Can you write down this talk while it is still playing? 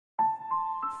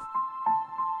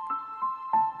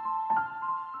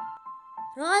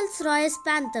Rolls-Royce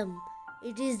Phantom.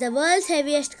 It is the world's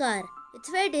heaviest car.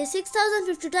 Its weight is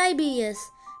 6052 IBS,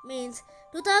 means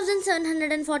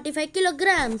 2745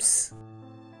 kilograms.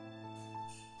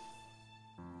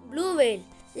 Blue whale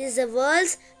is the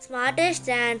world's smartest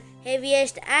and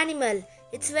heaviest animal.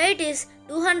 Its weight is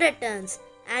 200 tons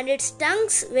and its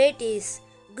tongue's weight is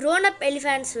grown-up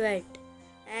elephant's weight,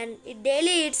 and it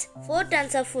daily eats 4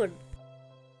 tons of food.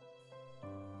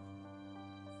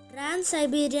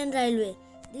 Trans-Siberian Railway.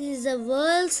 This is the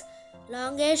world's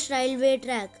longest railway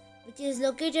track, which is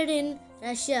located in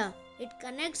Russia. It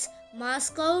connects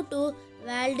Moscow to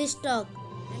Vladivostok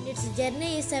and its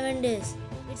journey is 7 days.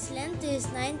 Its length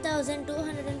is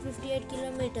 9,258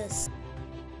 kilometers.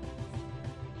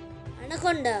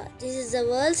 Anaconda. This is the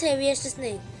world's heaviest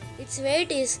snake. Its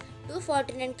weight is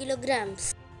 249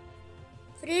 kilograms.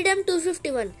 Freedom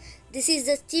 251. This is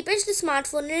the cheapest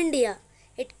smartphone in India.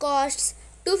 It costs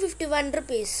 251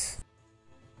 rupees.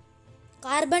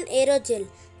 Carbon aerogel.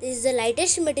 This is the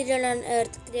lightest material on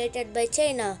earth created by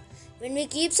China. When we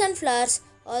keep sunflowers,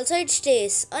 also it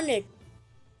stays on it.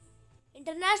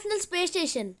 International Space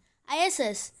Station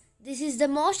ISS. This is the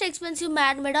most expensive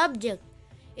man-made object.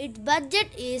 Its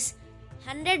budget is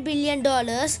 $100 billion,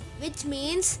 which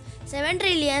means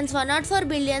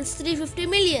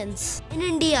 7,104,350,000,000 in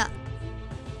India.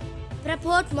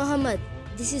 Prophet Muhammad.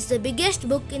 This is the biggest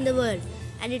book in the world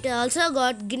and it also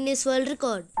got Guinness World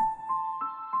Record.